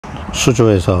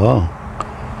수조에서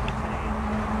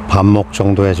반목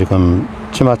정도의 지금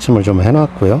찌맞춤을 좀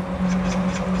해놨고요.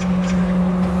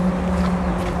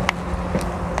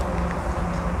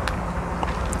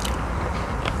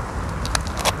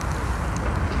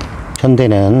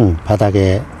 현대는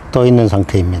바닥에 떠 있는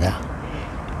상태입니다.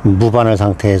 무바늘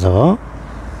상태에서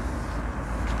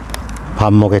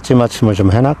반목에 찌맞춤을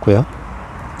좀 해놨고요.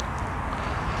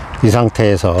 이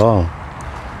상태에서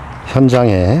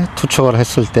현장에 투척을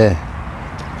했을 때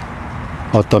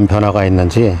어떤 변화가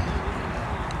있는지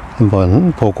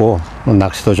한번 보고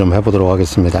낚시도 좀 해보도록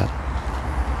하겠습니다.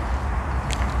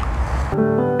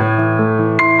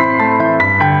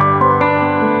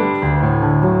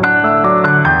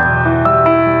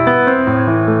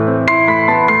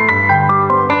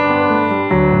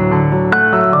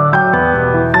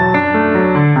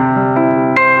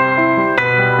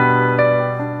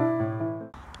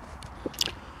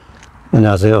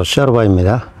 안녕하세요,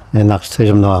 시아로바입니다. 낚시터에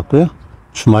좀 나왔고요.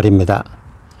 주말입니다.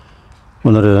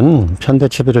 오늘은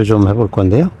편대채비를 좀 해볼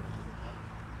건데요.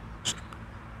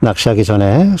 낚시하기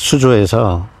전에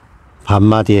수조에서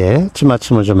반마디에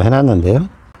찌맞춤을 좀 해놨는데요.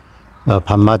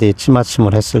 반마디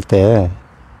찌맞춤을 했을 때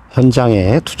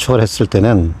현장에 투척을 했을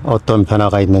때는 어떤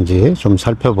변화가 있는지 좀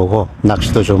살펴보고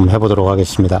낚시도 좀 해보도록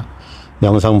하겠습니다.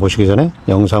 영상 보시기 전에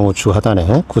영상 우측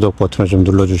하단에 구독 버튼을 좀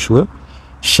눌러주시고요.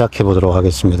 시작해 보도록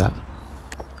하겠습니다.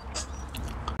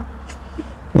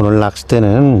 오늘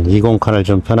낚싯대는 20칸을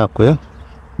좀 펴놨고요.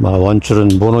 원줄은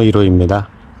모노 1호입니다.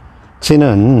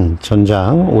 찌는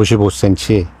전장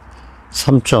 55cm,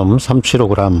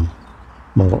 3.375g,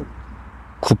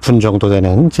 9푼 정도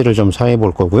되는 찌를 좀 사용해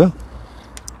볼 거고요.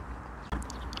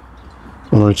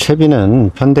 오늘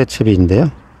채비는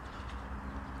편대채비인데요.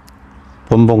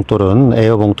 본봉돌은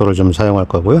에어봉돌을 좀 사용할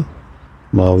거고요.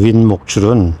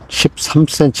 윗목줄은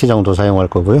 13cm 정도 사용할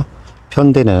거고요.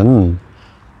 편대는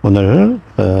오늘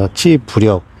찌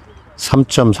부력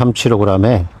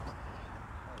 3.375g에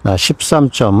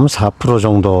 13.4%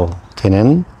 정도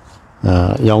되는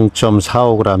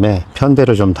 0.45g의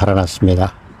편대를 좀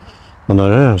달아놨습니다.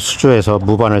 오늘 수조에서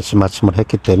무바늘 찌맞춤을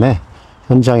했기 때문에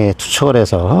현장에 투척을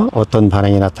해서 어떤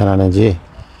반응이 나타나는지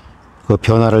그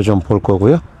변화를 좀 볼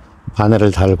거고요.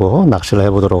 바늘을 달고 낚시를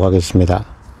해보도록 하겠습니다.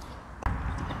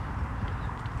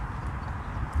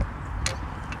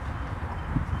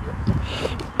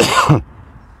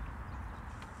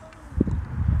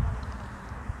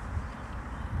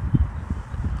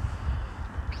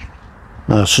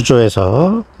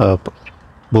 수조에서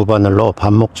무바늘로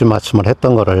반목 찌맞춤을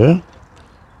했던 거를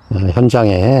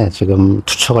현장에 지금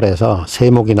투척을 해서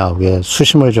세목이 나오게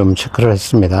수심을 좀 체크를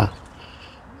했습니다.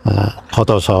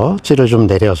 걷어서 찌를 좀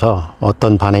내려서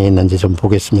어떤 반응이 있는지 좀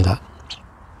보겠습니다.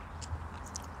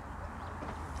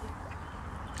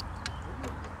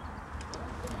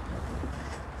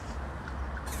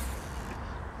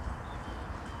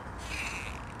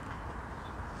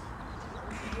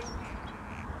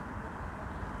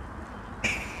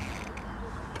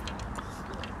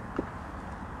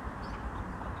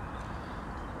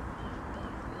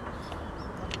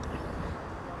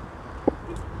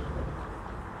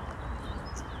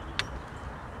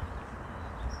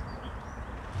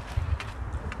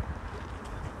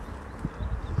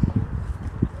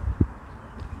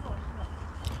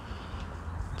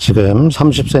 지금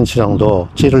 30cm 정도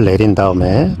찌를 내린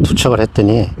다음에 투척을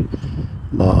했더니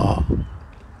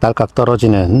딸깍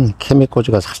떨어지는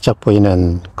케미꼬지가 살짝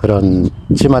보이는 그런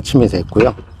찌맞춤이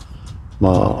됐고요.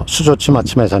 수조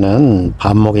찌맞춤에서는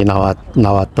반목이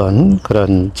나왔던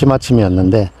그런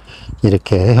찌맞춤이었는데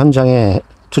이렇게 현장에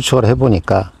투척을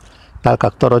해보니까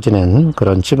딸깍 떨어지는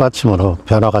그런 찌맞춤으로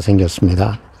변화가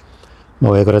생겼습니다.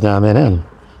 왜 그러냐 하면은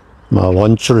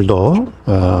원줄도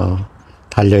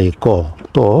달려있고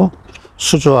또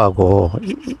수조하고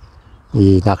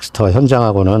이 낚시터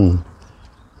현장하고는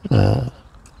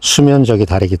수면적이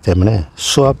다르기 때문에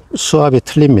수압이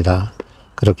틀립니다.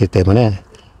 그렇기 때문에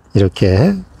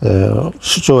이렇게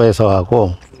수조에서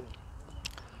하고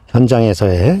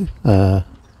현장에서의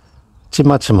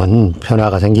찌맞춤은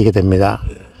변화가 생기게 됩니다.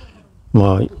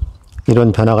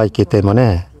 이런 변화가 있기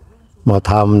때문에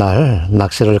다음날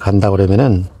낚시를 간다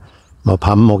그러면은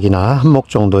반목이나 한목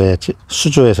정도의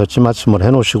수조에서 찌맞춤을 해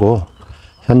놓으시고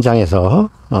현장에서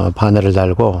바늘을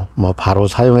달고 바로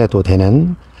사용해도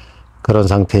되는 그런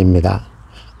상태입니다.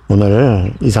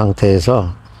 오늘 이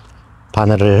상태에서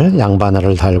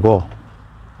양바늘을 달고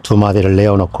두 마디를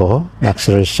내어놓고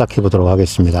낚시를 시작해 보도록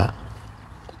하겠습니다.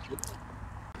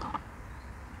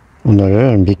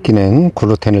 오늘 미끼는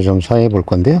글루텐을 좀 사용해 볼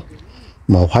건데요.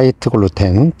 화이트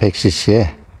글루텐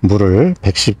 100cc에 물을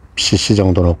 110cc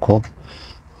정도 넣고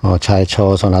잘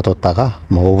저어서 놔뒀다가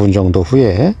 5분 정도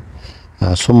후에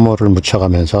손모를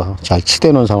묻혀가면서 잘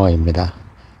치대 놓은 상황입니다.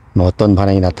 어떤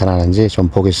반응이 나타나는지 좀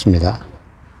보겠습니다.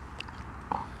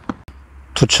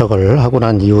 투척을 하고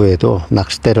난 이후에도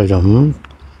낚싯대를 좀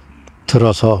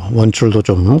들어서 원줄도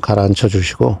좀 가라앉혀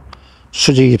주시고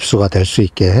수직 입수가 될 수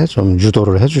있게 좀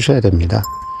유도를 해 주셔야 됩니다.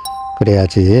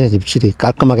 그래야지 입질이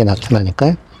깔끔하게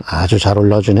나타나니까요. 아주 잘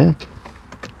올라주네.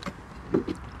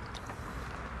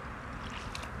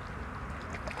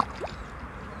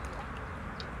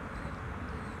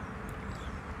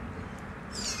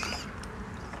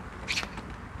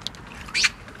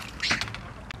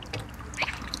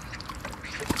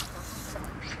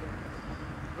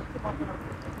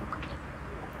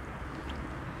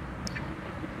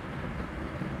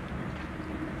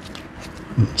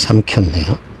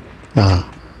 삼켰네요.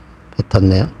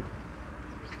 뱉었네요.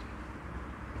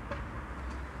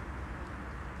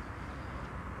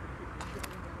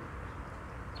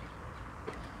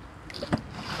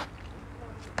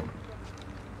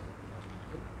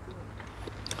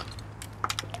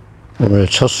 오늘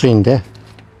첫 수인데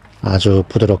아주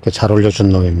부드럽게 잘 올려준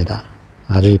놈입니다.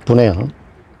 아주 이쁘네요.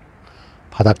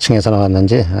 바닥층에서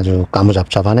나왔는지 아주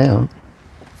까무잡잡하네요.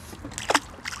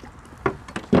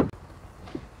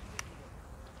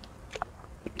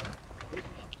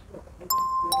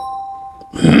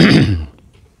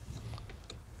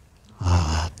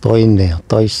 또 있네요.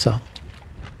 또 있어.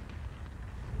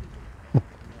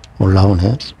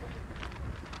 올라오네.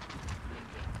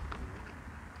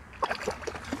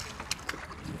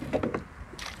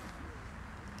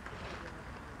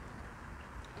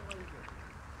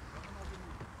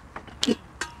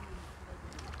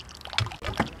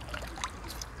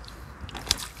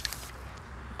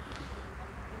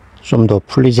 좀 더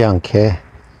풀리지 않게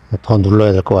더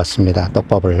눌러야 될 것 같습니다.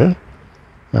 떡밥을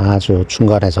아주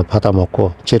중간에서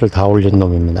받아먹고 찌를 다 올린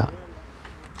놈입니다.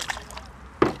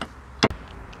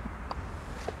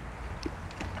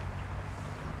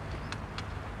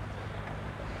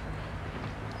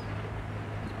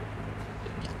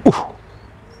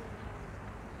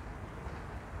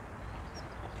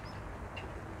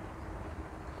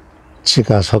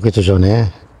 찌가 서기도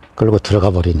전에 끌고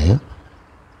들어가 버리네요.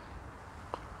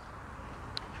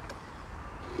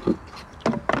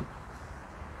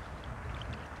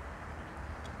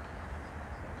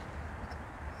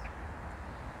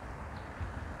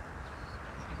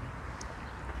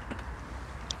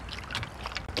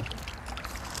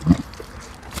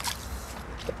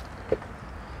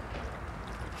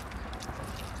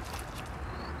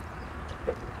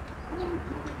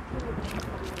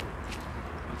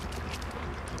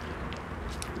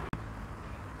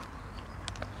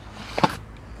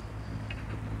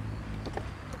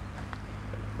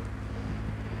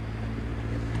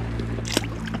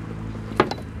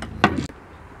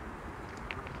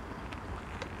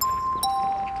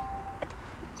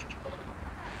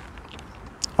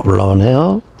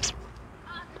 올라오네요.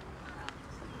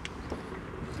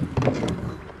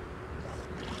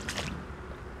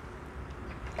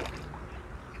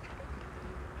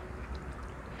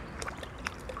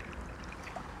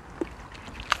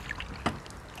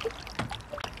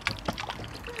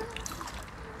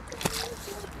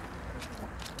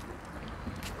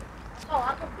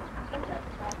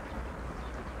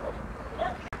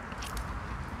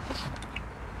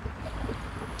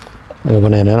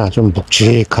 이번에는 아주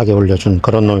묵직하게 올려준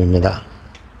그런 놈입니다.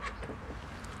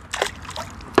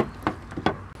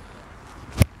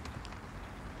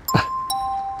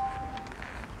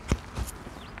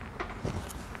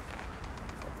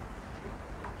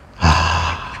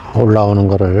 올라오는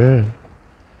거를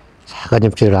작은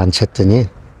입질을 안 챘더니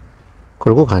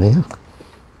끌고 가네요.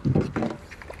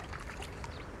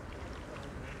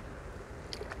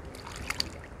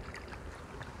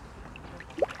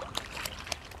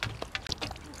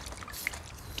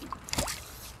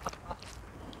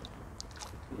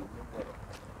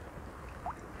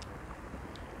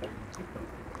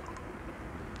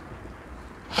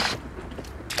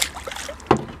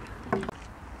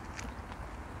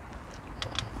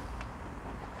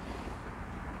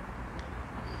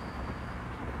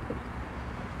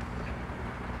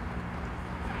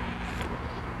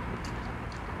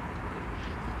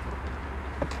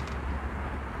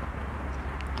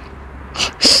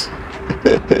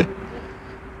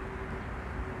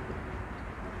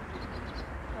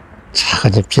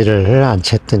 작은 입질을 안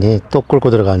챘더니 또 끌고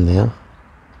들어갔네요.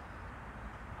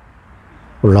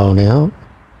 올라오네요.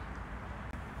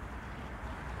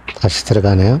 다시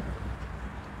들어가네요.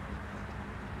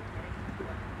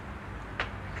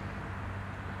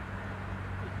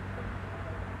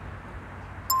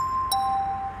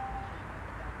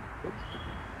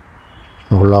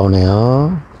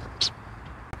 올라오네요.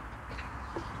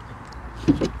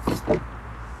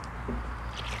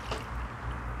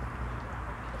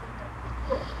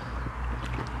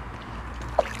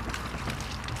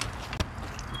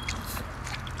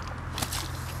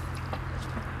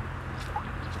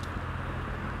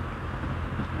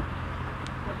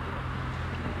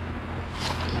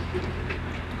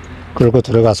 끌고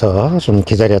들어가서 좀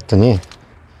기다렸더니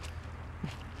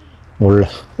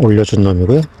올려준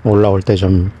놈이고요. 올라올 때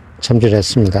좀 참지를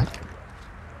했습니다.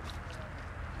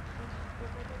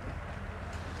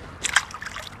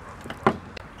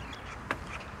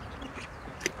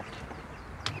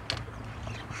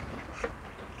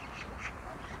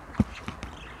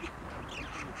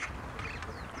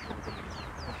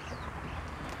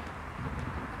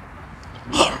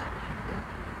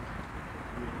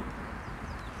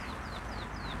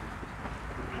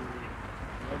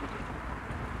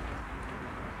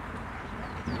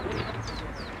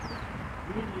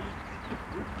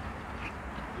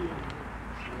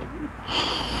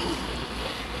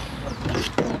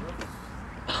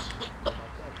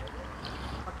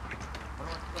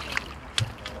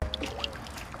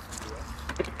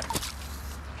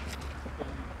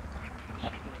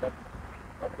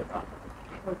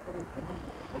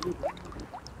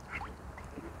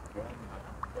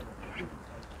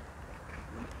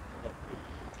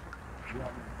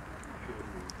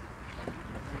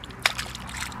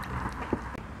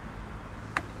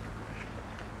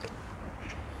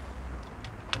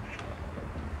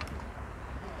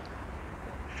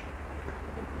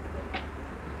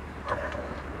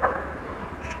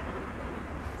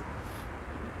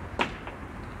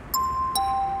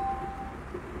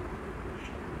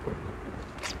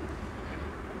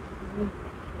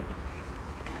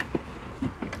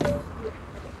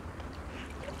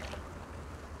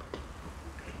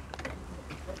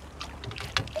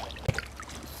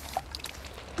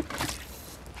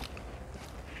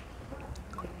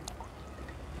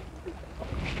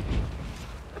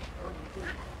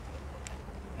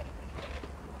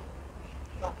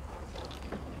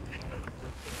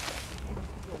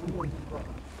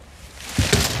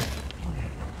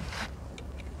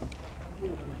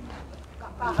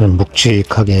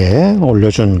 묵직하게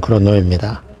올려준 그런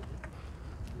놈입니다.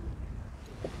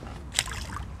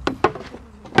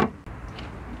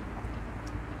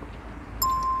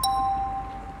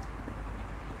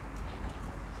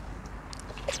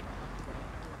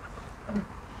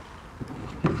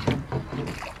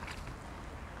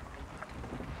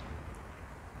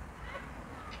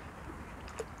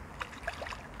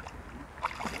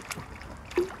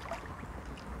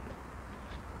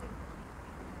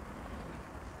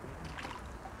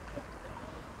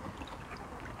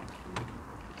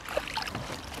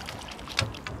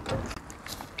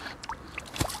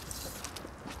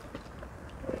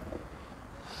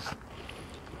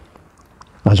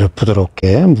 아주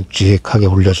부드럽게 묵직하게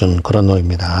올려준 그런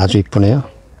놈입니다. 아주 이쁘네요.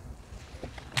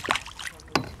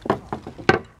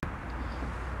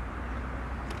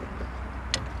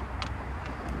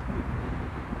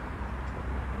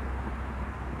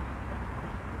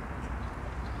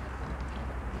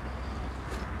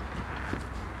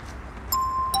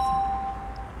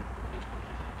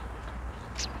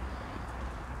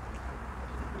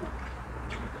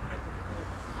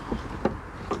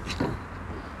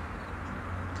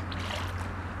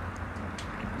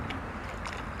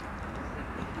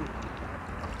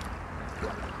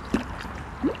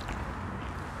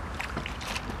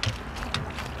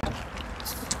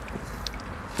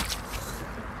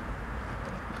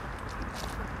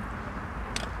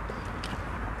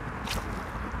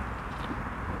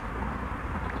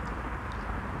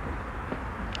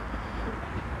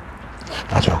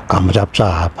 아주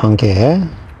까무잡잡한 게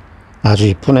아주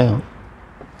이쁘네요.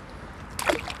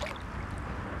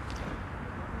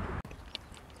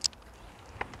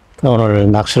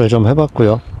 오늘 낚시를 좀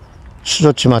해봤고요.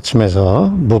 수조찌맞춤에서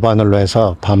무바늘로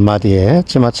해서 반마디에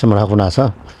찌맞춤을 하고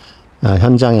나서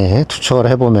현장에 투척을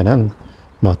해보면은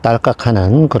뭐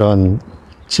딸깍하는 그런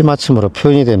찌맞춤으로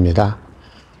표현이 됩니다.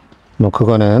 뭐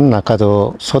그거는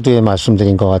아까도 서두에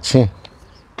말씀드린 것 같이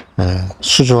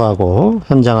수조하고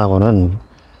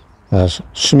현장하고는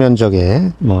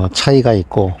수면적에 뭐 차이가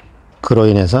있고, 그로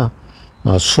인해서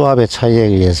수압의 차이에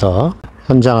의해서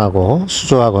현장하고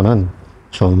수조하고는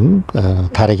좀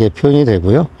다르게 표현이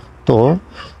되고요. 또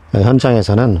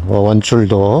현장에서는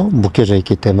원줄도 묶여져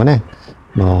있기 때문에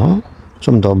뭐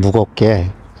좀 더 무겁게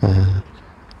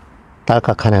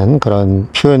딸깍하는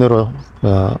그런 표현으로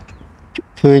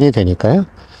표현이 되니까요.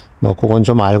 뭐 그건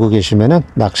좀 알고 계시면은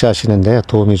낚시하시는데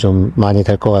도움이 좀 많이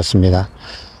될 것 같습니다.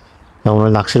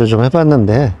 오늘 낚시를 좀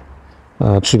해봤는데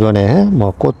주변에 뭐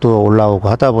꽃도 올라오고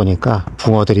하다 보니까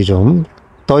붕어들이 좀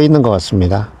떠 있는 것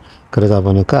같습니다. 그러다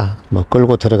보니까 뭐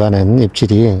끌고 들어가는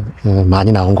입질이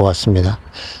많이 나온 것 같습니다.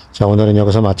 자, 오늘은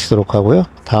여기서 마치도록 하고요.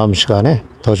 다음 시간에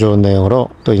더 좋은 내용으로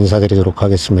또 인사드리도록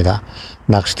하겠습니다.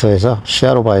 낚시터에서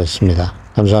시야로바였습니다.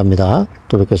 감사합니다.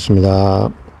 또 뵙겠습니다.